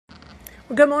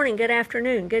Well, good morning, good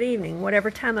afternoon, good evening,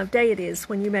 whatever time of day it is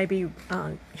when you may be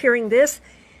hearing this.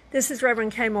 This is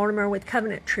Reverend Kay Mortimer with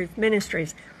Covenant Truth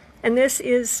Ministries. And this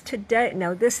is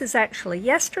this is actually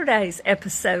yesterday's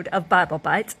episode of Bible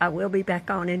Bites. I will be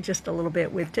back on in just a little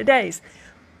bit with today's.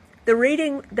 The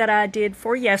reading that I did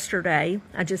for yesterday,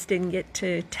 I just didn't get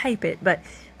to tape it, but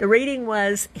the reading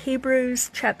was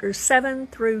Hebrews chapters 7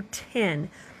 through 10.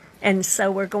 And so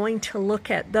we're going to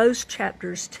look at those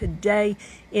chapters today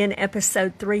in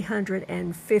episode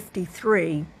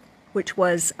 353, which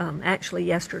was actually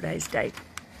yesterday's date.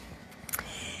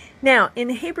 Now, in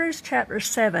Hebrews chapter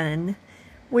 7,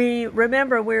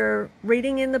 we're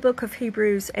reading in the book of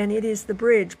Hebrews, and it is the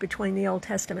bridge between the Old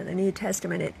Testament and the New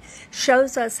Testament. It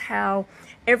shows us how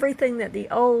everything that the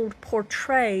Old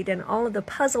portrayed and all of the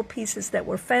puzzle pieces that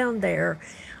were found there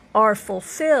are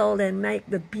fulfilled and make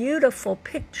the beautiful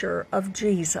picture of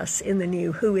Jesus in the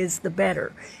new, who is the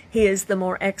better. He is the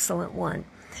more excellent one.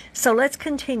 So let's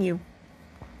continue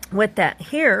with that.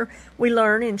 Here we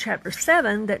learn in chapter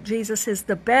 7 that Jesus is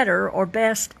the better or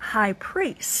best high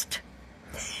priest.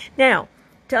 Now,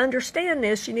 to understand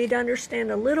this, you need to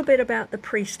understand a little bit about the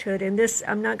priesthood, and this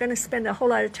I'm not going to spend a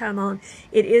whole lot of time on.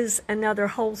 It is another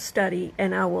whole study,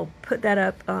 and I will put that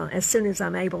up as soon as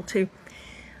I'm able to.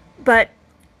 But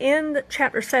in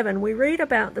chapter 7, we read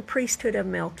about the priesthood of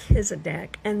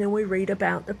Melchizedek, and then we read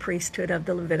about the priesthood of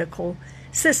the Levitical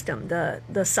system,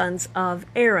 the sons of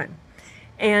Aaron.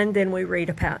 And then we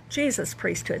read about Jesus'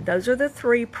 priesthood. Those are the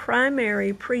three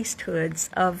primary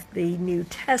priesthoods of the New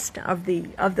Testament,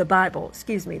 of the Bible,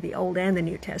 the Old and the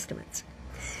New Testaments.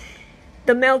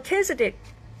 The Melchizedek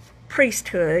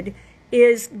priesthood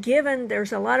is given,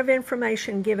 there's a lot of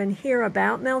information given here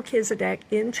about Melchizedek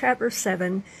in chapter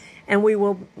 7, and we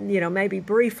will, maybe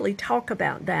briefly talk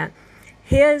about that.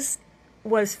 His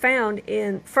was found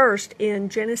first in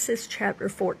Genesis chapter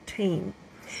 14.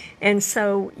 And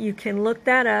so you can look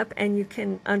that up and you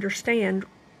can understand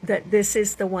that this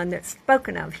is the one that's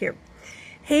spoken of here.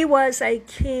 He was a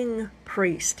king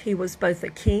priest. He was both a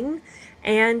king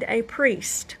and a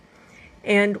priest.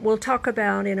 And we'll talk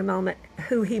about in a moment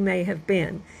who he may have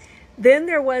been. Then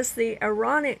there was the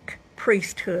Aaronic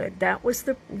priesthood. That was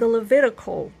the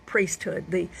Levitical priesthood,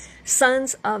 the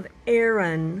sons of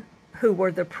Aaron who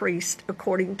were the priests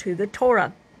according to the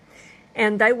Torah.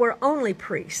 And they were only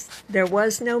priests. There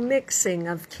was no mixing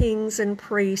of kings and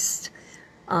priests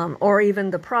or even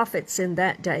the prophets in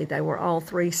that day. They were all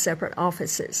three separate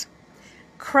offices.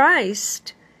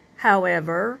 Christ,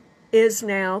 however, is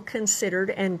now considered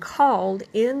and called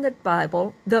in the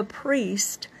Bible the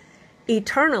priest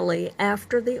eternally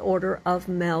after the order of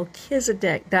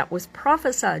Melchizedek. That was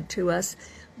prophesied to us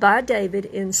by David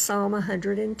in Psalm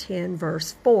 110,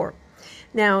 verse 4.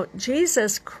 Now,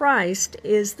 Jesus Christ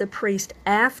is the priest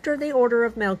after the order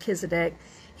of Melchizedek.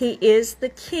 He is the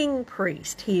king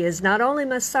priest. He is not only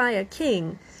Messiah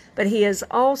king, but he is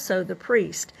also the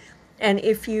priest. And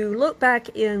if you look back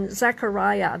in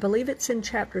Zechariah, I believe it's in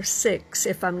chapter 6,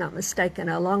 if I'm not mistaken,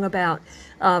 along about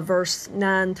verse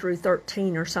 9 through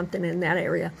 13 or something in that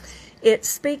area, it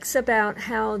speaks about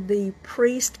how the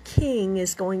priest king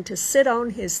is going to sit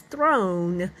on his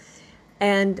throne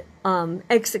and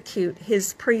execute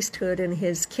his priesthood and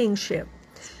his kingship.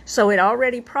 So it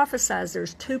already prophesies,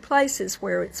 there's two places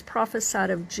where it's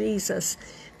prophesied of Jesus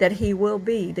that he will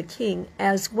be the king,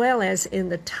 as well as in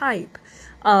the type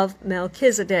of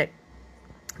Melchizedek.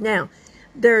 Now,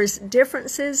 there's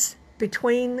differences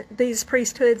between these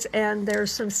priesthoods and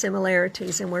there's some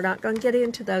similarities, and we're not going to get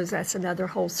into those. That's another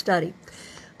whole study.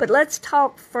 But let's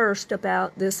talk first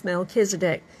about this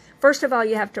Melchizedek. First of all,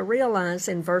 you have to realize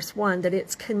in verse 1 that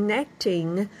it's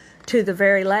connecting to the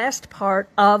very last part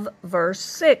of verse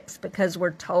 6, because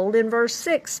we're told in verse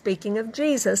 6, speaking of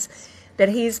Jesus, that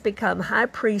he's become high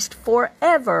priest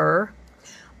forever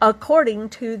according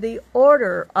to the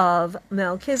order of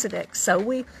Melchizedek.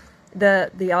 So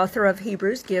the author of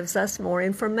Hebrews gives us more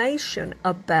information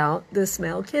about this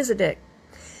Melchizedek.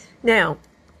 Now,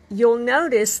 you'll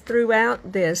notice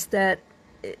throughout this that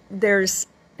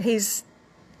he's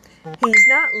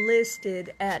not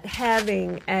listed at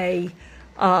having a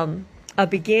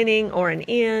beginning or an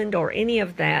end or any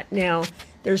of that. Now,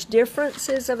 there's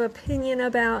differences of opinion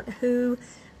about who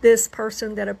this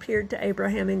person that appeared to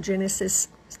Abraham in Genesis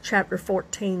chapter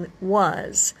 14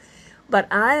 was.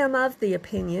 But I am of the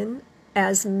opinion,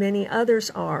 as many others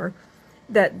are,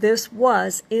 that this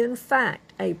was, in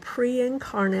fact, a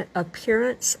pre-incarnate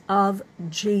appearance of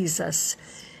Jesus.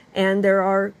 And there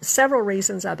are several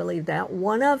reasons I believe that.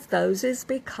 One of those is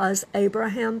because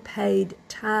Abraham paid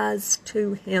tithes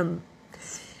to him.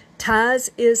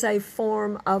 Tithes is a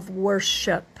form of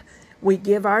worship. We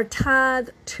give our tithe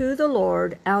to the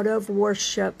Lord out of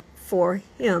worship for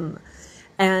Him.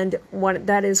 And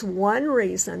that is one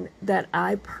reason that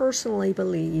I personally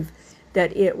believe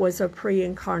that it was a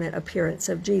pre-incarnate appearance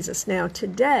of Jesus. Now,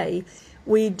 today,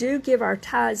 we do give our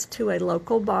tithes to a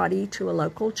local body, to a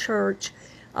local church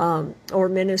or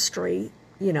ministry,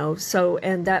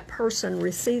 and that person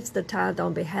receives the tithe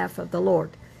on behalf of the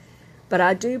Lord. But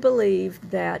I do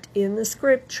believe that in the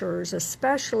scriptures,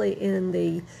 especially in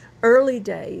the early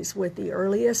days with the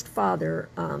earliest father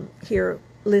here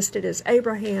listed as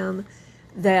Abraham,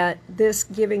 that this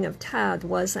giving of tithe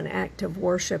was an act of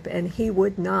worship, and he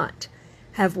would not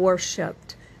have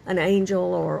worshipped an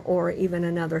angel or even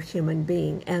another human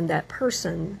being, and that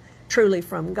person, truly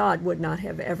from God, would not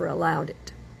have ever allowed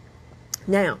it.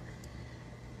 Now,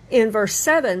 in verse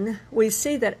 7, we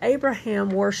see that Abraham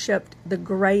worshipped the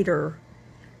greater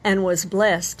and was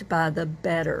blessed by the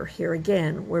better. Here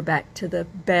again, we're back to the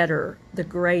better, the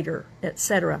greater,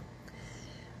 etc.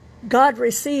 God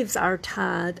receives our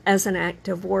tithe as an act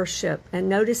of worship. And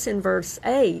notice in verse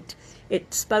 8,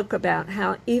 it spoke about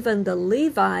how even the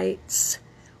Levites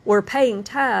were paying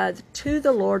tithe to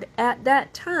the Lord at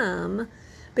that time,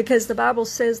 because the Bible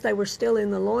says they were still in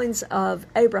the loins of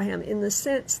Abraham, in the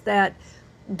sense that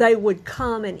they would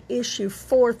come and issue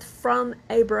forth from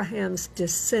Abraham's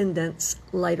descendants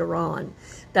later on.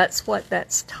 That's what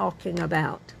that's talking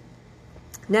about.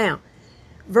 Now,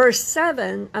 verse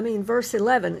 11,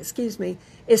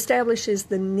 establishes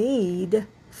the need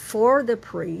for the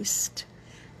priest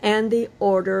and the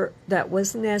order that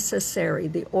was necessary.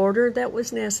 The order that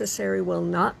was necessary will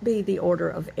not be the order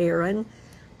of Aaron,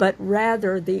 but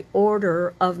rather the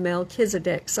order of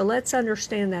Melchizedek. So let's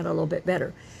understand that a little bit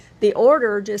better. The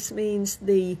order just means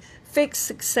the fixed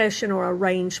succession or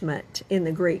arrangement in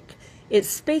the Greek. It's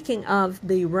speaking of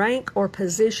the rank or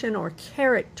position or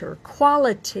character,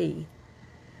 quality,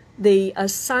 the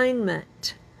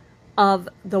assignment of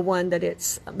the one that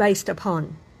it's based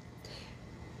upon.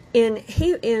 In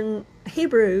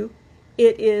Hebrew,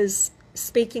 it is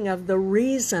speaking of the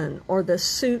reason or the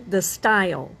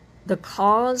style, the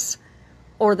cause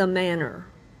or the manner.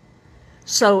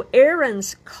 So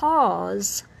Aaron's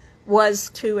cause was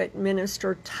to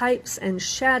administer types and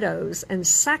shadows and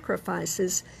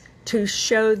sacrifices to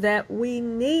show that we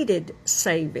needed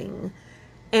saving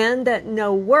and that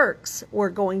no works were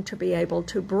going to be able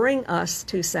to bring us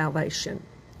to salvation.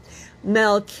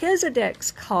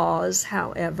 Melchizedek's cause,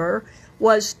 however,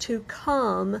 was to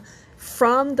come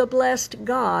from the blessed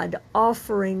God,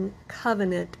 offering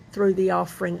covenant through the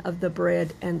offering of the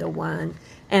bread and the wine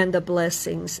and the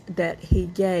blessings that he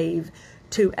gave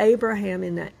to Abraham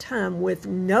in that time, with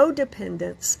no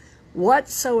dependence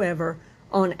whatsoever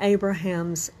on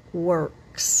Abraham's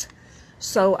works.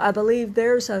 So I believe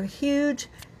there's a huge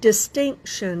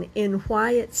distinction in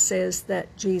why it says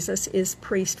that Jesus is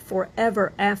priest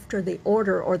forever after the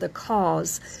order or the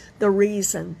cause, the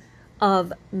reason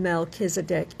of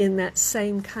Melchizedek, in that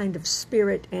same kind of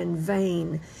spirit and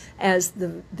vein as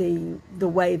the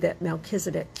way that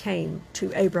Melchizedek came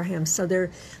to Abraham. So there,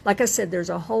 like I said,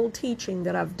 there's a whole teaching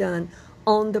that I've done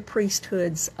on the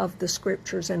priesthoods of the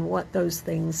scriptures and what those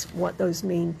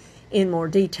mean in more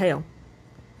detail.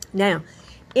 Now,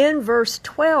 in verse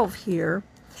 12 here,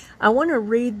 I want to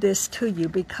read this to you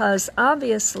because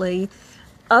obviously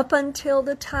up until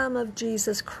the time of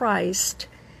Jesus Christ,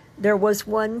 there was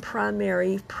one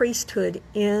primary priesthood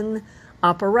in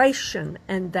operation,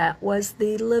 and that was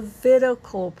the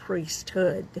Levitical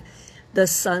priesthood, the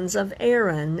sons of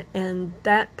Aaron and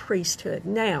that priesthood.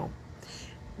 Now,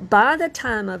 by the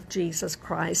time of Jesus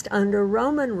Christ, under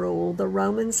Roman rule, the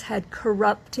Romans had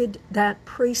corrupted that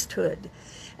priesthood,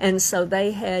 and so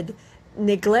they had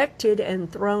neglected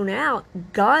and thrown out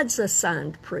God's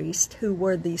assigned priests, who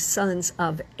were the sons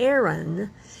of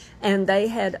Aaron, and they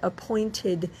had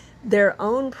appointed their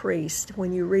own priest.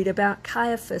 When you read about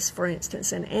Caiaphas, for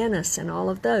instance, and Annas and all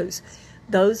of those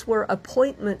were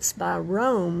appointments by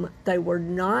Rome. They were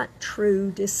not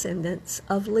true descendants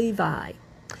of Levi.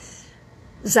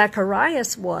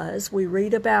 Zacharias was. We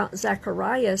read about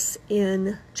Zacharias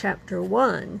in chapter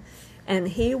 1, and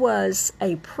he was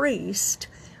a priest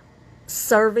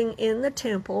serving in the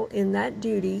temple in that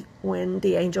duty when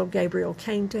the angel Gabriel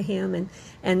came to him,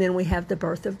 and then we have the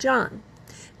birth of John.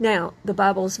 Now, the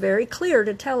Bible is very clear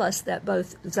to tell us that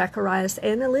both Zacharias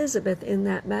and Elizabeth, in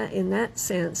that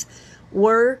sense,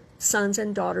 were sons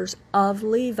and daughters of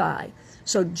Levi.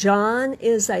 So John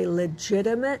is a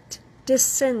legitimate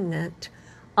descendant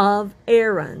of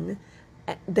Aaron,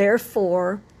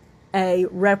 therefore a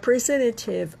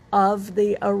representative of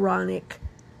the Aaronic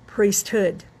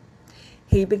priesthood.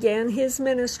 He began his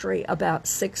ministry about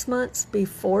 6 months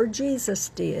before Jesus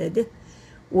did,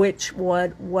 which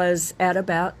was at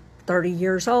about 30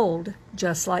 years old,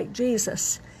 just like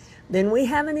Jesus. Then we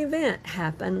have an event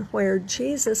happen where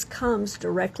Jesus comes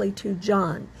directly to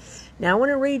John. Now I want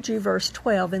to read you verse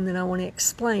 12, and then I want to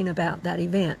explain about that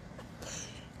event.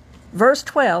 Verse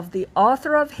 12, the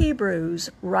author of Hebrews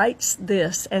writes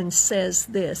this and says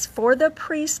this, for the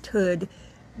priesthood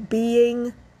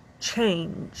being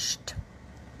changed.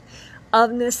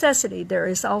 Of necessity, there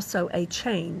is also a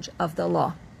change of the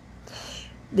law.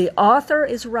 The author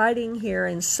is writing here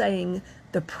and saying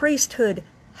the priesthood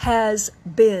has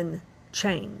been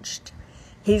changed.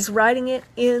 He's writing it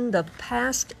in the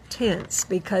past tense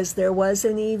because there was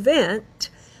an event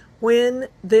when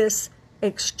this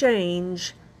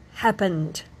exchange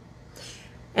happened.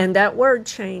 And that word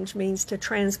change means to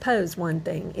transpose one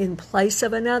thing in place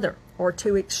of another or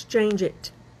to exchange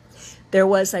it. There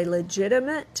was a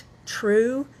legitimate,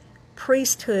 true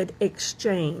priesthood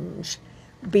exchange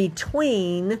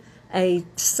between a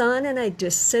son and a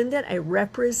descendant, a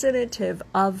representative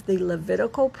of the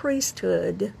Levitical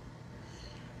priesthood,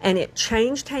 and it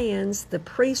changed hands. The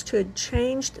priesthood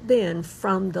changed then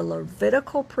from the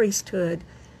Levitical priesthood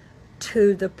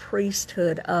to the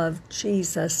priesthood of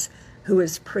Jesus, who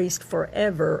is priest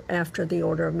forever after the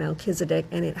order of Melchizedek,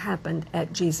 and it happened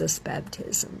at Jesus'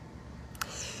 baptism.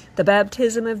 The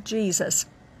baptism of Jesus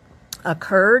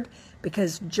occurred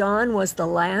because John was the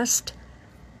last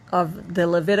of the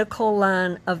Levitical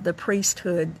line of the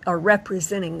priesthood, or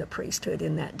representing the priesthood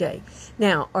in that day.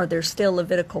 Now, are there still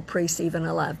Levitical priests even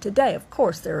alive today? Of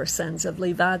course, there are sons of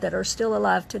Levi that are still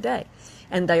alive today,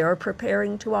 and they are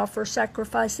preparing to offer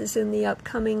sacrifices in the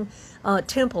upcoming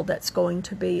temple that's going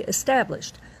to be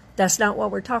established. That's not what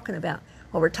we're talking about.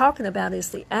 What we're talking about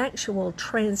is the actual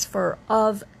transfer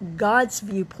of God's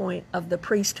viewpoint of the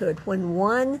priesthood when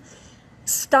one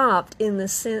stopped in the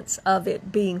sense of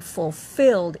it being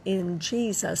fulfilled in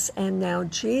Jesus, and now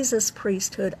Jesus'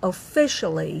 priesthood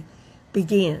officially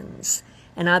begins.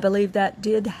 And I believe that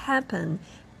did happen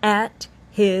at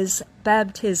his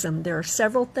baptism. There are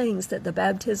several things that the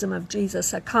baptism of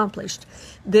Jesus accomplished.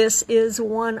 This is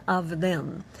one of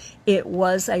them. It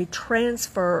was a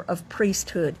transfer of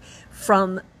priesthood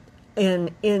from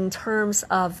in terms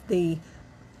of the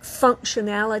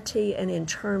functionality and in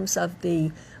terms of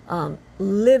the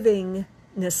living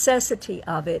necessity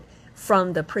of it,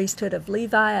 from the priesthood of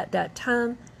Levi at that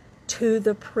time to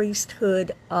the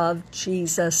priesthood of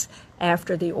Jesus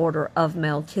after the order of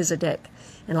Melchizedek.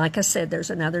 And like I said, there's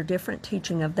another different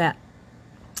teaching of that.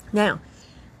 Now,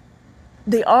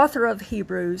 the author of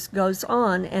Hebrews goes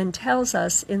on and tells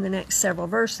us in the next several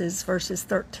verses, verses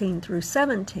 13 through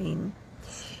 17,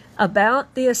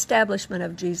 about the establishment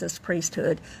of Jesus'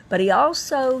 priesthood, but he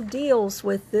also deals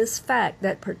with this fact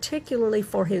that particularly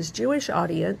for his Jewish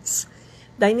audience,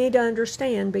 they need to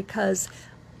understand, because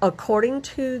according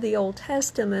to the Old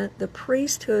Testament, the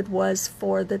priesthood was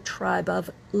for the tribe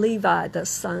of Levi, the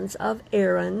sons of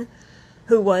Aaron,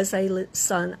 who was a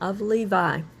son of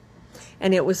Levi,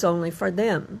 and it was only for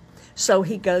them. So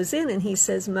he goes in and he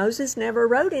says Moses never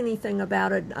wrote anything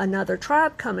about another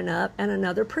tribe coming up and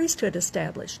another priesthood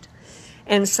established.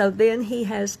 And so then he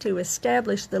has to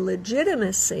establish the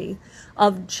legitimacy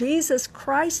of Jesus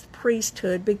Christ's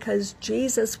priesthood because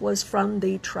Jesus was from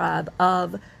the tribe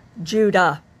of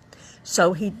Judah.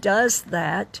 So he does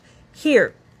that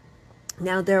here.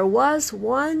 Now there was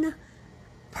one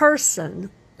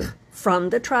person from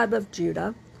the tribe of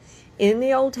Judah in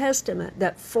the Old Testament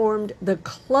that formed the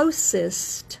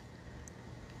closest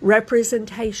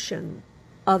representation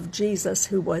of Jesus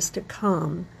who was to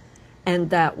come, and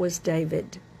that was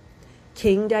David.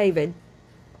 King David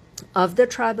of the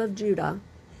tribe of Judah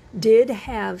did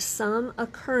have some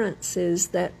occurrences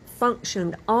that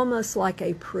functioned almost like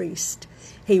a priest.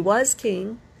 He was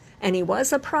king and he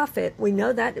was a prophet. We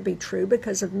know that to be true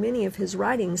because of many of his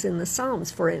writings in the Psalms.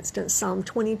 For instance, Psalm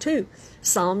 22,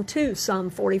 Psalm 2,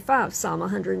 Psalm 45, Psalm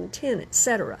 110,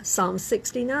 etc., Psalm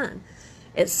 69,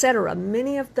 etc.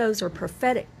 Many of those are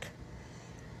prophetic.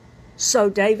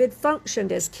 So David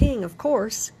functioned as king, of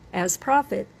course, as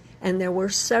prophet, and there were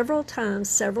several times,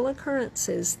 several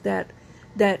occurrences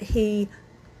that he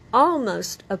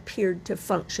almost appeared to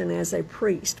function as a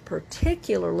priest,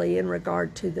 particularly in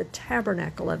regard to the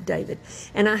tabernacle of David.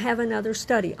 And I have another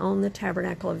study on the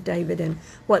tabernacle of David and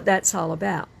what that's all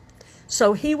about.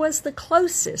 So he was the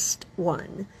closest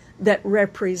one that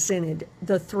represented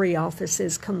the three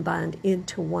offices combined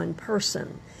into one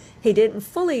person. He didn't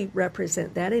fully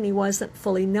represent that, and he wasn't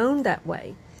fully known that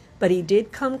way, but he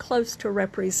did come close to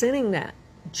representing that.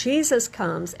 Jesus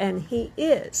comes, and he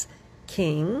is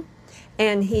king,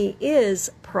 And he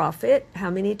is prophet. How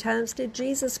many times did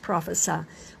Jesus prophesy?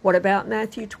 What about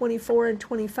Matthew 24 and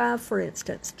 25, for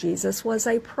instance? Jesus was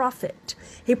a prophet.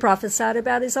 He prophesied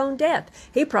about his own death.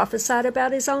 He prophesied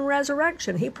about his own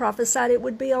resurrection. He prophesied it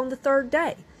would be on the third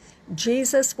day.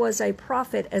 Jesus was a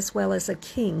prophet as well as a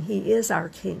king. He is our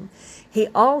king. He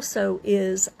also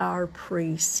is our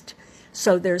priest.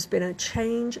 So there's been a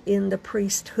change in the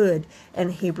priesthood,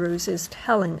 and Hebrews is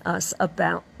telling us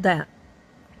about that.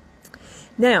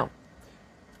 Now,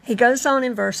 he goes on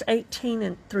in verse 18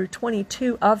 and through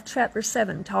 22 of chapter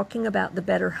 7, talking about the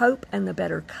better hope and the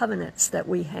better covenants that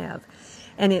we have.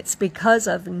 And it's because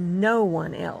of no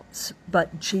one else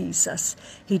but Jesus.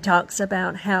 He talks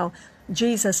about how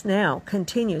Jesus now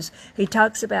continues. He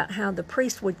talks about how the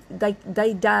priests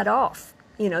they died off.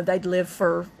 They'd live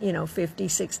for, 50,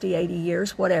 60, 80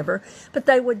 years, whatever, but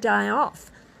they would die off.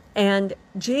 And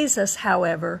Jesus,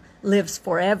 however, lives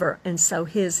forever, and so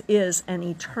his is an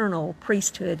eternal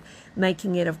priesthood,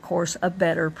 making it, of course, a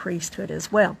better priesthood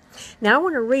as well. Now I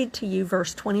want to read to you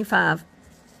verse 25.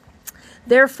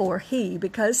 Therefore he,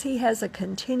 because he has a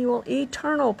continual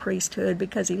eternal priesthood,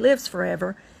 because he lives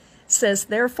forever, says,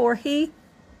 therefore he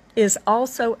is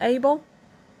also able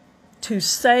to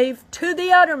save to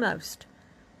the uttermost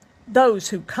those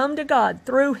who come to God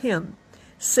through him,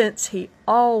 since he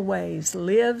always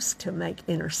lives to make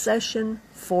intercession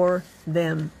for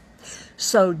them.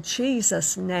 So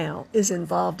Jesus now is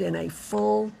involved in a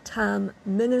full-time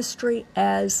ministry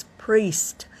as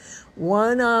priest.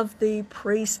 One of the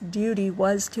priest's duty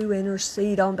was to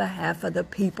intercede on behalf of the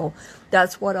people.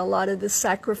 That's what a lot of the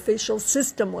sacrificial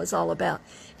system was all about.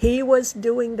 He was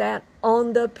doing that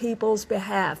on the people's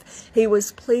behalf. He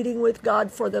was pleading with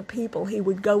God for the people. He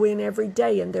would go in every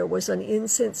day and there was an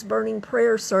incense burning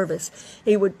prayer service.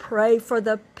 He would pray for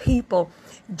the people.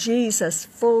 Jesus'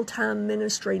 full-time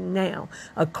ministry now,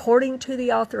 according to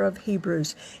the author of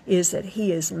Hebrews, is that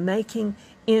he is making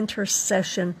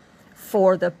intercession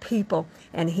for the people.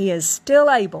 And he is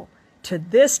still able to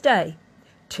this day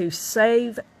to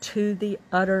save to the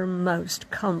uttermost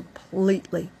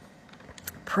completely.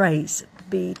 Praise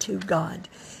be to God.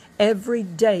 Every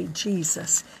day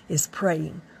Jesus is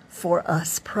praying for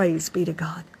us. Praise be to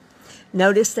God.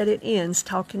 Notice that it ends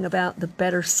talking about the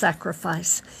better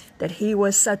sacrifice, that he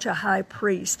was such a high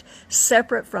priest,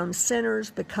 separate from sinners,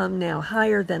 become now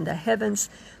higher than the heavens.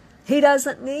 He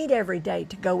doesn't need every day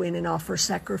to go in and offer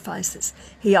sacrifices.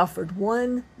 He offered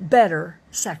one better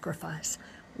sacrifice,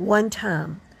 one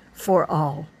time for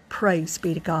all. Praise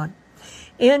be to God.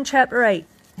 In chapter 8,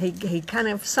 he kind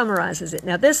of summarizes it.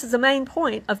 Now, this is the main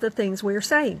point of the things we are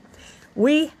saying.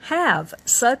 We have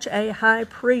such a high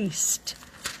priest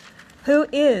who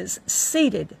is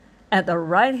seated at the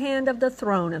right hand of the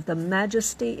throne of the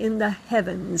majesty in the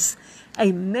heavens,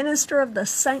 a minister of the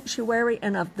sanctuary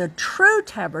and of the true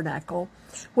tabernacle,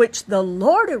 which the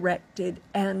Lord erected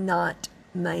and not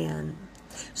man.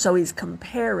 So he's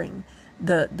comparing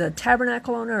the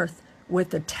tabernacle on earth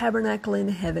with the tabernacle in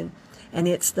heaven, and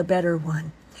it's the better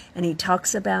one. And he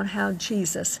talks about how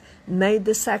Jesus made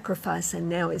the sacrifice and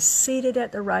now is seated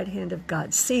at the right hand of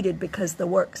God. Seated because the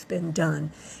work's been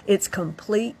done. It's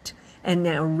complete and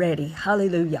now ready.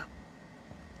 Hallelujah.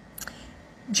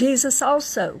 Jesus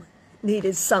also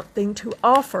needed something to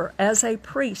offer as a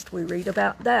priest. We read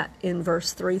about that in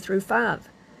verse 3 through 5.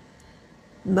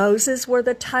 Moses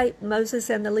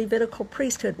and the Levitical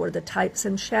priesthood were the types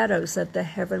and shadows of the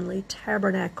heavenly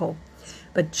tabernacle.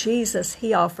 But Jesus,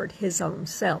 he offered his own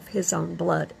self, his own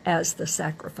blood as the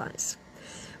sacrifice.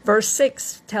 Verse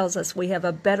 6 tells us we have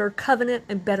a better covenant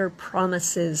and better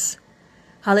promises.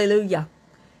 Hallelujah.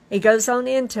 He goes on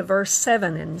into verse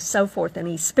 7 and so forth, and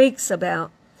he speaks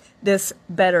about this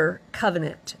better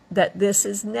covenant, that this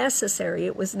is necessary.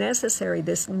 It was necessary,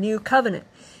 this new covenant.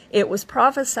 It was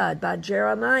prophesied by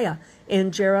Jeremiah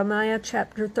in Jeremiah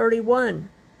chapter 31.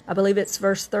 I believe it's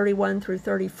verse 31 through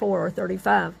 34 or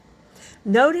 35.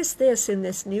 Notice this in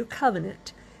this new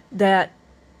covenant, that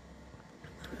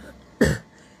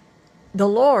the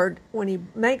Lord, when he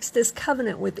makes this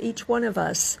covenant with each one of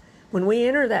us, when we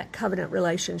enter that covenant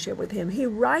relationship with him, he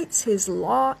writes his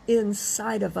law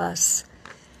inside of us.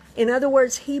 In other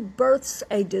words, he births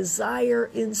a desire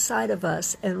inside of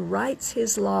us and writes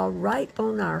his law right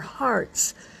on our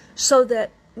hearts, so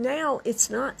that now it's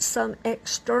not some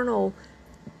external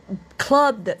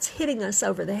club that's hitting us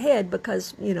over the head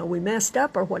because, we messed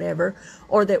up or whatever,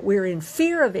 or that we're in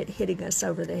fear of it hitting us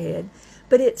over the head,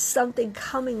 but it's something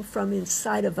coming from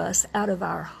inside of us, out of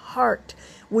our heart.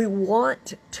 We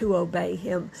want to obey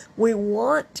him. We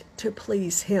want to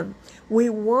please him. We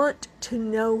want to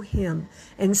know him.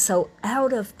 And so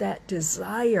out of that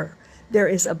desire, There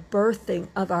is a birthing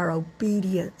of our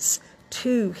obedience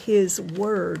to His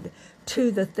word,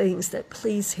 to the things that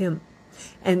please Him.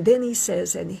 And then He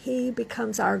says, and He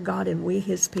becomes our God and we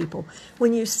His people.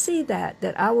 When you see that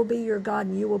I will be your God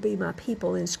and you will be my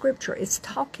people in Scripture, it's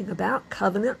talking about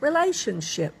covenant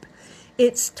relationship.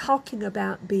 It's talking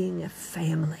about being a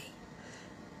family,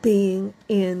 being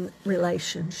in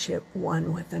relationship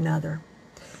one with another.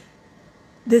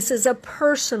 This is a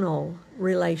personal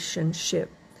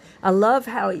relationship. I love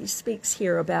how he speaks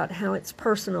here about how it's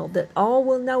personal, that all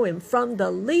will know Him from the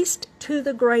least to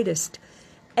the greatest,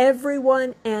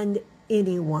 everyone and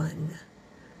anyone,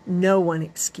 no one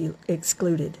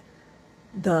excluded,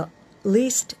 the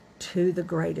least to the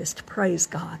greatest. Praise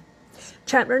God.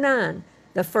 Chapter 9,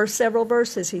 the first several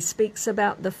verses, he speaks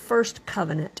about the first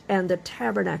covenant and the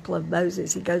tabernacle of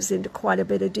Moses. He goes into quite a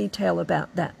bit of detail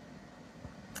about that.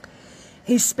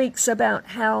 He speaks about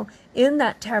how in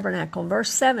that tabernacle,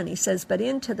 verse 7, he says, but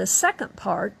into the second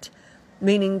part,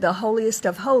 meaning the holiest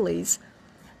of holies,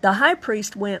 the high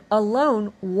priest went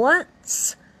alone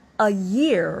once a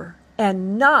year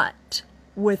and not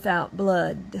without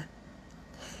blood.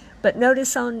 But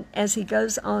notice as he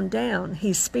goes on down,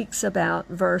 he speaks about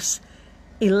verse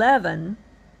 11,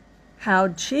 how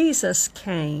Jesus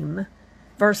came.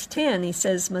 Verse 10, he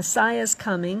says, Messiah's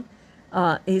coming.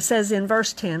 He says in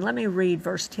verse 10, let me read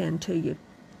verse 10 to you.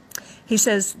 He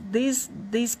says,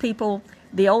 these people,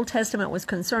 the Old Testament was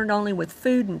concerned only with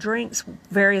food and drinks,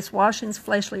 various washings,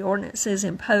 fleshly ordinances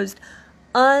imposed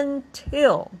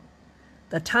until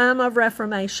the time of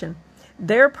Reformation.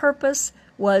 Their purpose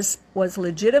was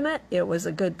legitimate. It was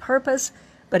a good purpose,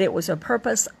 but it was a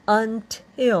purpose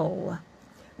until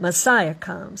Messiah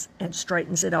comes and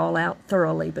straightens it all out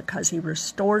thoroughly, because He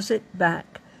restores it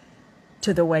back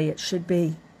to the way it should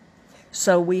be.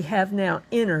 So we have now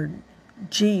entered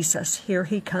Jesus. Here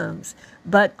He comes.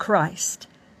 But Christ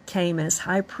came as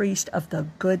high priest of the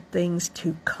good things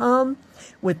to come,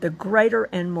 with the greater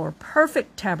and more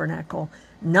perfect tabernacle,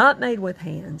 not made with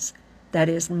hands, that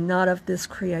is not of this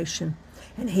creation.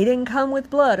 And He didn't come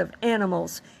with blood of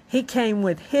animals. He came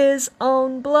with His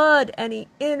own blood, and He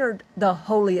entered the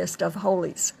holiest of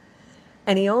holies.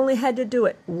 And He only had to do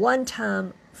it one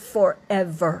time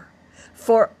forever,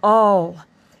 for all.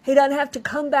 He doesn't have to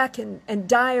come back and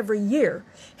die every year.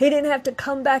 He didn't have to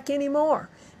come back anymore.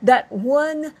 That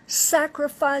one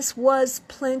sacrifice was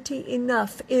plenty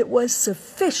enough. It was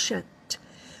sufficient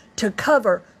to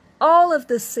cover all of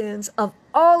the sins of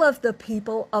all of the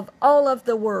people of all of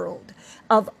the world,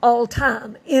 of all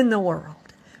time in the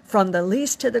world, from the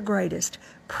least to the greatest.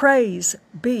 Praise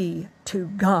be to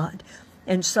God.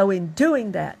 And so in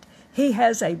doing that, He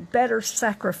has a better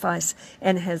sacrifice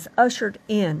and has ushered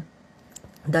in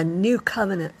the new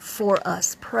covenant for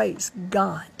us. Praise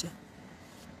God.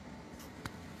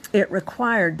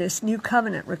 This new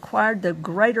covenant required the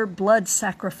greater blood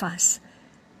sacrifice.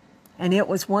 And it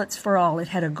was once for all. It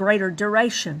had a greater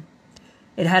duration.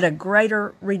 It had a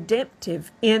greater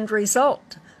redemptive end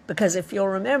result. Because if you'll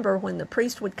remember, when the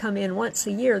priest would come in once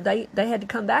a year, they had to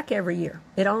come back every year.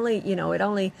 It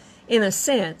only, in a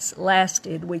sense,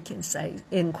 lasted, we can say,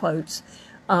 in quotes,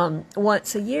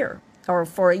 once a year, or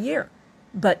for a year.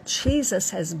 But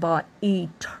Jesus has bought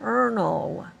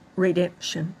eternal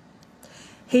redemption.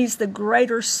 He's the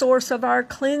greater source of our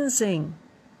cleansing.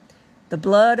 The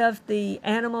blood of the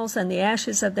animals and the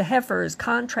ashes of the heifer is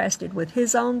contrasted with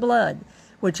His own blood,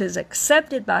 which is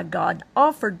accepted by God,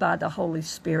 offered by the Holy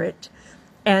Spirit,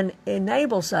 and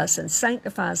enables us and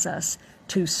sanctifies us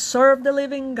to serve the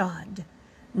living God,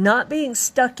 not being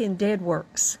stuck in dead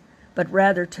works, but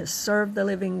rather to serve the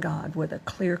living God with a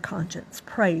clear conscience.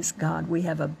 Praise God, we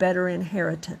have a better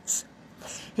inheritance.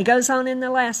 He goes on in the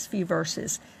last few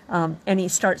verses, and he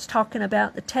starts talking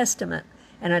about the testament.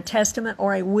 And a testament,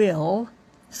 or a will,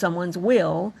 someone's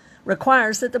will,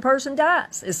 requires that the person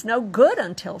dies. It's no good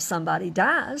until somebody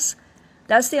dies.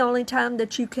 That's the only time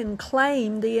that you can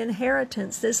claim the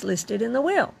inheritance that's listed in the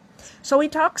will. So he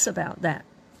talks about that.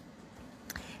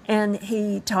 And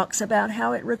he talks about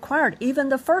how it required, even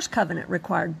the first covenant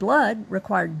required blood,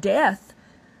 required death,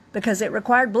 because it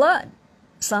required blood.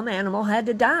 Some animal had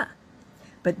to die.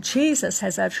 But Jesus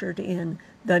has ushered in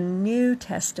the New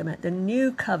Testament, the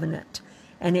New Covenant,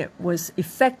 and it was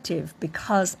effective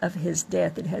because of His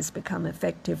death. It has become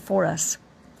effective for us.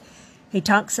 He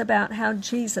talks about how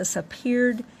Jesus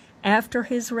appeared after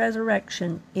His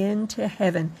resurrection into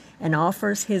heaven and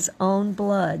offers His own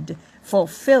blood,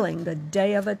 fulfilling the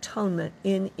Day of Atonement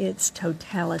in its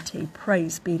totality.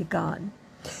 Praise be to God.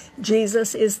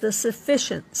 Jesus is the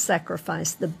sufficient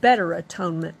sacrifice, the better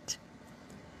atonement.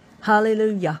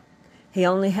 Hallelujah. He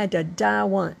only had to die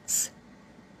once.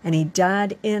 and he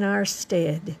died in our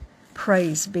stead.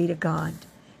 Praise be to God.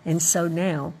 And so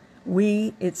now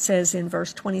it says in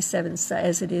verse 27,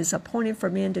 as it is appointed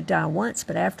for men to die once,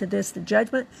 but after this the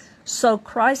judgment, so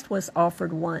Christ was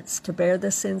offered once to bear the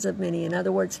sins of many. In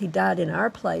other words, he died in our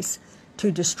place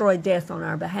to destroy death on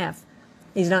our behalf.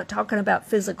 He's not talking about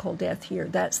physical death here.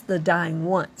 That's the dying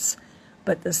once.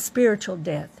 But the spiritual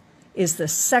death is the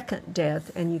second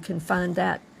death, and you can find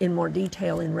that in more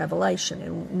detail in Revelation.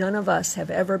 And none of us have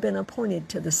ever been appointed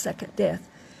to the second death.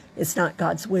 It's not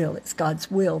God's will. It's God's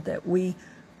will that we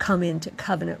come into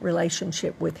covenant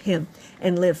relationship with him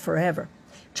and live forever.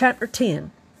 Chapter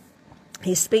 10,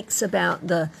 he speaks about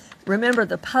remember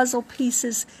the puzzle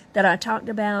pieces that I talked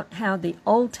about, how the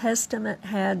Old Testament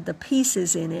had the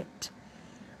pieces in it,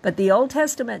 but the Old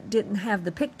Testament didn't have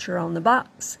the picture on the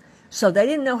box, so they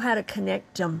didn't know how to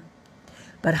connect them.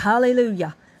 But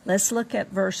hallelujah, let's look at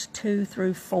verse 2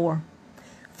 through 4.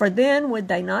 For then would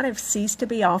they not have ceased to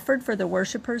be offered, for the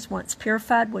worshippers, once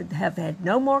purified, would have had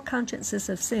no more consciences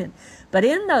of sin. But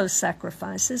in those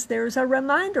sacrifices there is a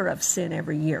reminder of sin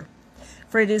every year.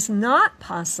 For it is not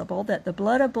possible that the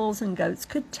blood of bulls and goats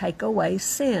could take away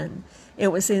sin. It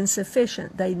was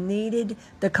insufficient. They needed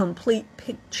the complete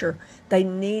picture. They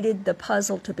needed the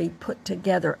puzzle to be put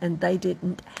together, and they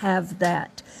didn't have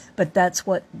that. But that's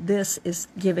what this is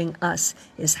giving us,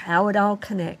 is how it all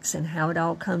connects and how it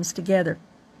all comes together.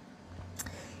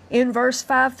 In verse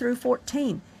 5 through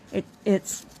 14,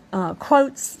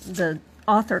 the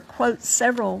author quotes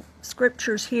several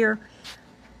scriptures here,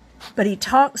 but he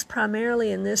talks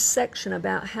primarily in this section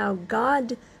about how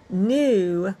God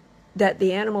knew that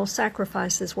the animal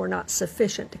sacrifices were not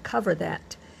sufficient to cover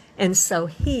that. And so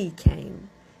he came.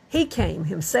 He came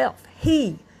himself.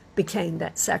 He became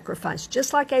that sacrifice,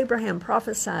 just like Abraham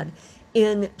prophesied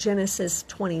in Genesis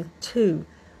 22.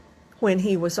 When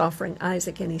he was offering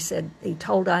Isaac, and he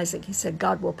told Isaac, he said,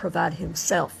 God will provide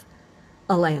himself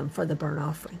a lamb for the burnt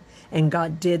offering. And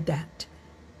God did that.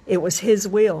 It was his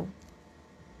will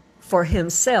for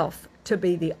himself to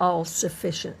be the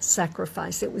all-sufficient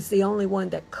sacrifice. It was the only one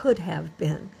that could have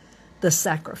been the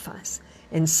sacrifice.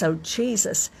 And so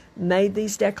Jesus made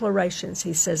these declarations.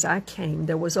 He says, I came.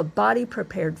 There was a body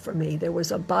prepared for me. There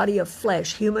was a body of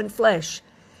flesh, human flesh,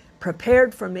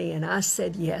 prepared for me, and I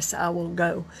said, yes, I will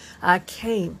go. I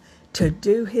came to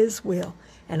do his will.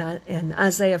 And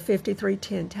Isaiah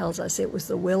 53:10 tells us it was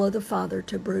the will of the Father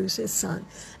to bruise his Son.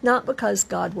 Not because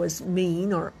God was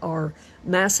mean or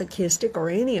masochistic or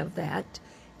any of that.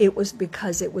 It was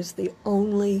because it was the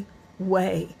only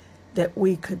way that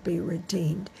we could be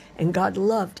redeemed. And God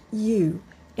loved you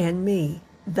and me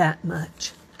that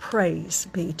much. Praise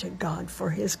be to God for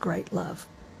his great love.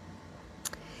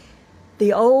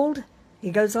 The old,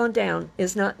 he goes on down,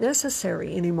 is not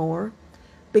necessary anymore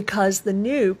because the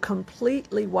new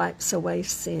completely wipes away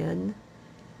sin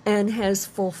and has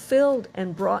fulfilled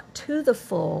and brought to the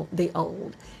full the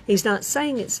old. He's not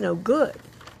saying it's no good.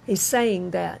 He's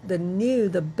saying that the new,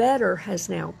 the better has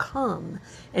now come,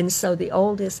 and so the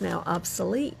old is now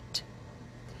obsolete.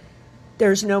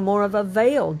 There's no more of a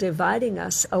veil dividing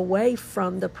us away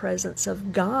from the presence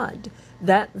of God.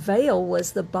 That veil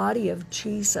was the body of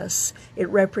Jesus. It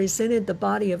represented the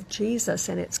body of Jesus,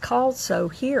 and it's called so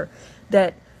here,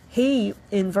 that he,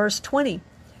 in verse 20,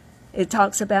 it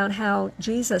talks about how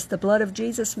Jesus, the blood of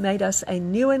Jesus, made us a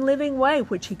new and living way,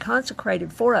 which he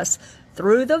consecrated for us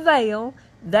through the veil,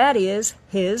 that is,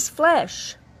 his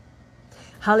flesh.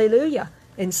 Hallelujah.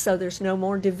 And so there's no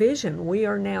more division. We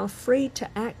are now free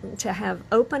to have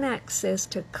open access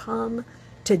to come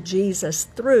to Jesus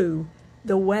through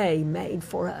the way made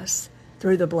for us,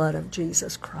 through the blood of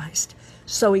Jesus Christ.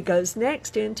 So he goes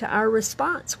next into our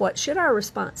response. What should our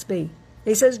response be?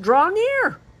 He says, draw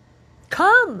near.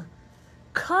 Come.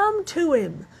 Come to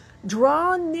him.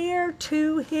 Draw near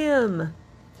to him.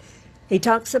 He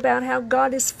talks about how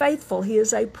God is faithful. He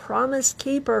is a promise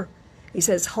keeper. He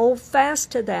says, hold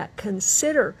fast to that.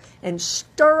 Consider and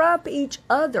stir up each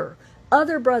other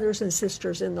brothers and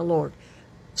sisters in the Lord.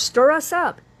 Stir us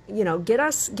up. Get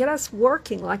us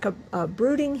working like a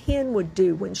brooding hen would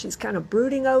do when she's kind of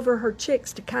brooding over her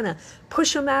chicks to kind of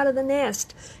push them out of the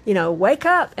nest. Wake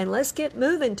up and let's get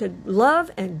moving to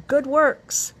love and good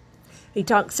works. He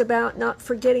talks about not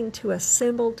forgetting to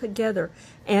assemble together,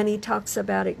 and he talks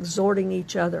about exhorting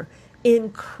each other,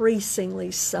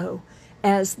 increasingly so,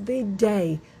 as the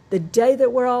day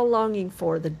that we're all longing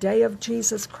for, the day of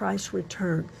Jesus Christ's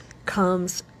return,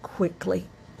 comes quickly.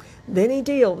 Then he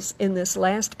deals in this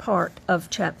last part of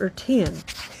chapter 10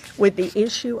 with the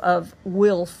issue of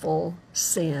willful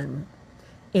sin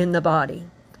in the body.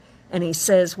 And he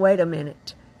says, wait a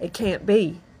minute, it can't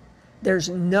be There's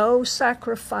no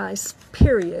sacrifice,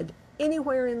 period,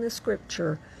 anywhere in the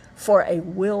Scripture for a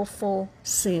willful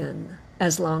sin,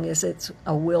 as long as it's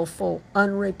a willful,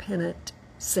 unrepentant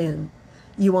sin.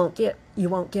 You won't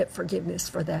get forgiveness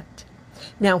for that.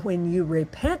 Now, when you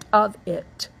repent of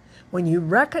it, when you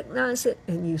recognize it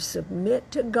and you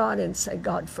submit to God and say,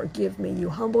 God, forgive me, you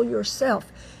humble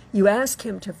yourself, you ask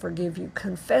Him to forgive you,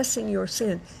 confessing your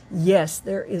sin, yes,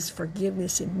 there is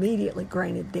forgiveness immediately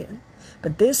granted then.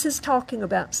 But this is talking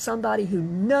about somebody who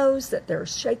knows that they're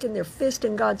shaking their fist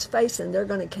in God's face and they're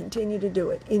going to continue to do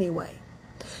it anyway.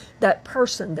 That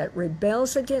person that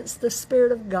rebels against the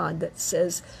Spirit of God, that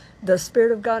says the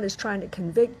Spirit of God is trying to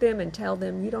convict them and tell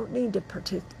them, you don't need to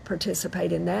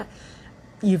participate in that.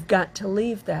 You've got to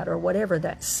leave that, or whatever,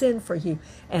 that's sin for you.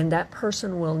 And that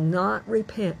person will not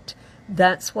repent.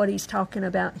 That's what he's talking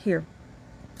about here.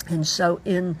 And so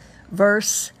in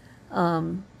verse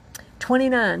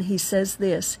 29, he says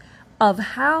this, of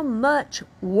how much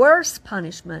worse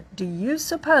punishment do you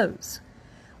suppose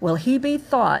will he be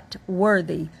thought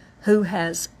worthy who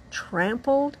has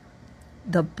trampled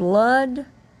the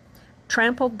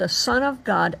Son of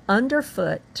God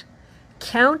underfoot,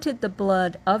 counted the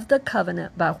blood of the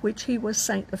covenant by which he was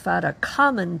sanctified a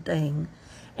common thing,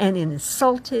 and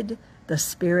insulted the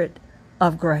Spirit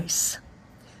of grace?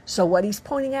 So what he's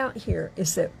pointing out here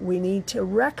is that we need to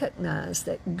recognize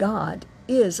that God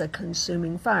is a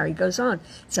consuming fire. He goes on,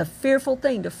 it's a fearful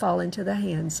thing to fall into the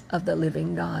hands of the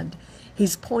living God.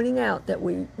 He's pointing out that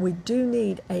we do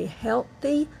need a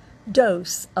healthy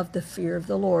dose of the fear of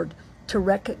the Lord to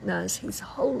recognize He's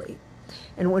holy.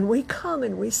 And when we come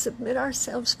and we submit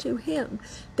ourselves to Him,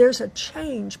 there's a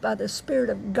change by the Spirit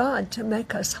of God to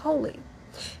make us holy.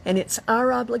 And it's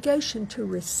our obligation to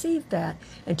receive that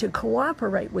and to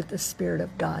cooperate with the Spirit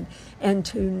of God and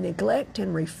to neglect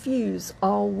and refuse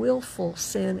all willful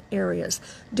sin areas.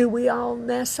 Do we all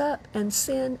mess up and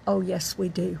sin? Oh, yes, we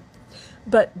do.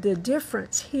 But the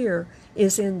difference here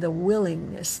is in the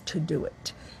willingness to do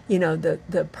it. You know,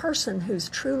 the person who's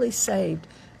truly saved,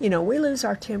 you know, we lose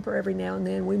our temper every now and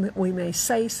then. We may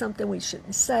say something we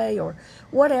shouldn't say, or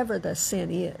whatever the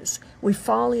sin is. We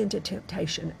fall into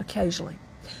temptation occasionally.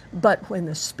 But when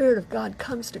the Spirit of God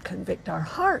comes to convict our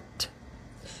heart,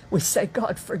 we say,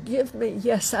 God, forgive me.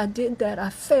 Yes, I did that. I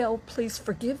fell. Please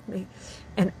forgive me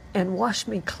and wash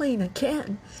me clean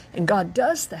again. And God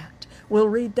does that. We'll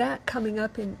read that coming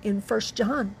up in 1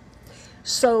 John.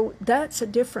 So that's a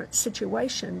different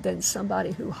situation than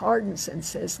somebody who hardens and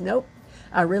says, nope,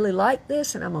 I really like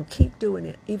this and I'm going to keep doing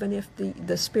it. Even if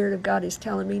the Spirit of God is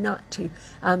telling me not to,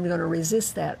 I'm going to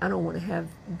resist that. I don't want to have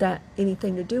that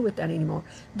anything to do with that anymore.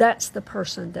 That's the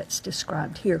person that's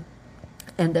described here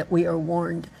and that we are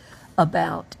warned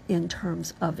about in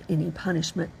terms of any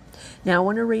punishment. Now I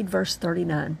want to read verse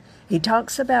 39. He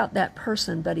talks about that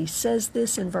person, but he says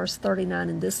this in verse 39,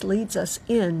 and this leads us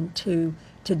into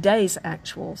today's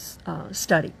actual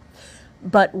study.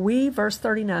 But we, verse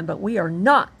 39, but we are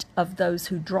not of those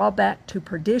who draw back to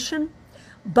perdition,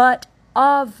 but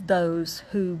of those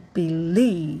who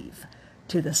believe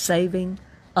to the saving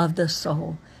of the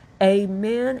soul.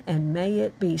 Amen, and may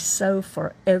it be so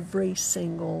for every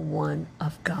single one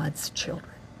of God's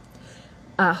children.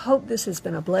 I hope this has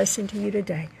been a blessing to you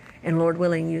today. And Lord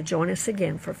willing, you join us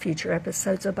again for future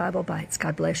episodes of Bible Bites.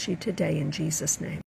 God bless you today in Jesus' name.